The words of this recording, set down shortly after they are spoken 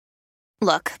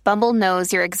Look, Bumble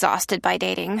knows you're exhausted by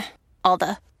dating. All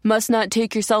the must not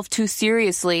take yourself too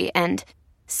seriously and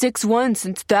 6'1"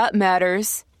 since that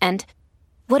matters. And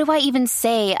what do I even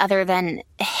say other than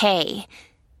hey?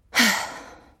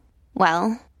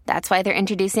 Well, that's why they're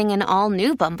introducing an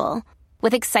all-new Bumble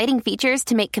with exciting features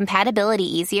to make compatibility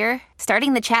easier,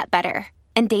 starting the chat better,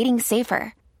 and dating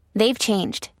safer. They've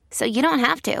changed, so you don't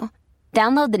have to.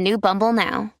 Download the new Bumble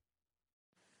now.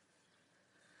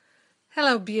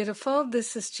 Hello, beautiful.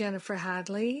 This is Jennifer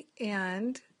Hadley,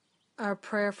 and our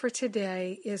prayer for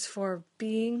today is for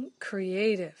being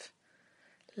creative.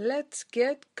 Let's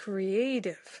get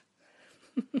creative.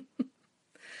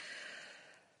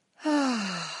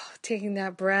 Taking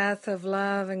that breath of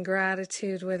love and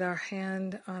gratitude with our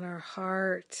hand on our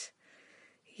heart.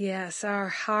 Yes, our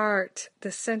heart,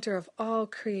 the center of all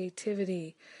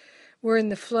creativity. We're in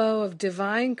the flow of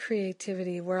divine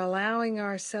creativity. We're allowing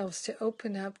ourselves to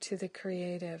open up to the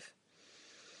creative.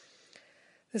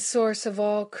 The source of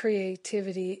all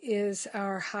creativity is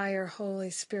our higher Holy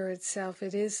Spirit self.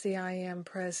 It is the I Am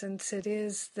presence. It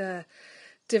is the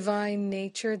divine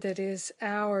nature that is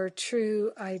our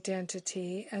true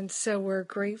identity. And so we're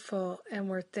grateful and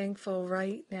we're thankful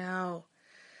right now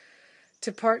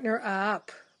to partner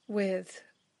up with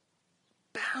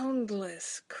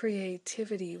boundless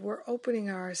creativity. We're opening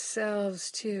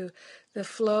ourselves to the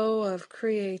flow of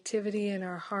creativity in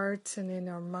our hearts and in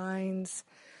our minds,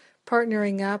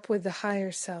 partnering up with the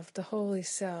higher self, the holy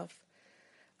self,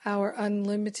 our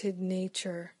unlimited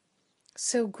nature.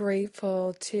 So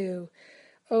grateful to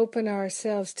open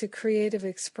ourselves to creative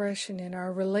expression in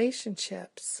our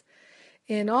relationships,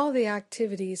 in all the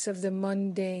activities of the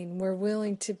mundane. We're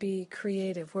willing to be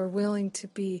creative. We're willing to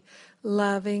be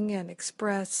loving and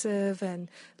expressive and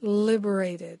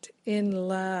liberated in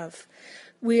love.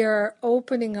 We are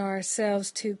opening ourselves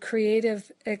to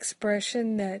creative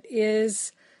expression that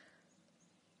is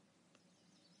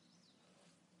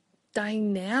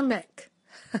dynamic.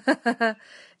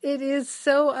 It is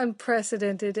so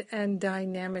unprecedented and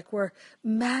dynamic. We're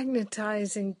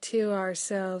magnetizing to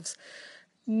ourselves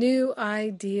new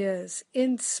ideas,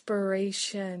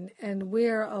 inspiration, and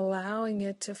we're allowing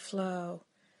it to flow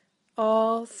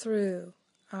all through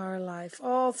our life,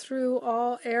 all through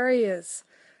all areas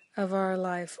of our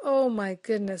life. Oh my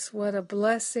goodness, what a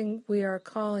blessing we are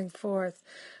calling forth.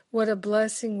 What a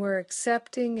blessing we're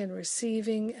accepting and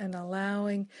receiving and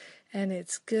allowing, and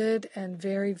it's good and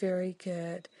very, very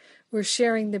good. We're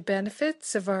sharing the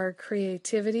benefits of our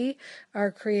creativity,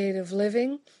 our creative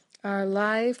living, our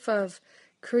life of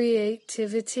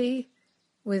creativity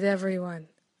with everyone,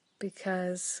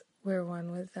 because we're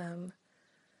one with them.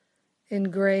 In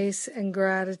grace and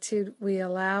gratitude, we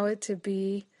allow it to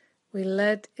be, we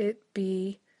let it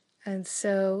be, and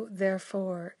so,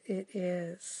 therefore, it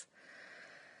is.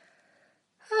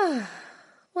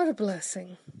 What a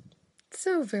blessing.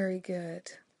 So very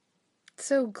good.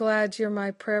 So glad you're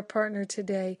my prayer partner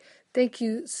today. Thank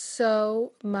you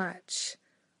so much.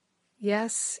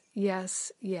 Yes,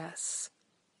 yes, yes.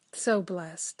 So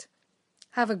blessed.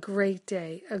 Have a great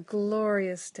day, a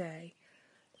glorious day.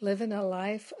 Living a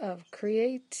life of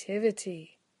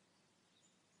creativity.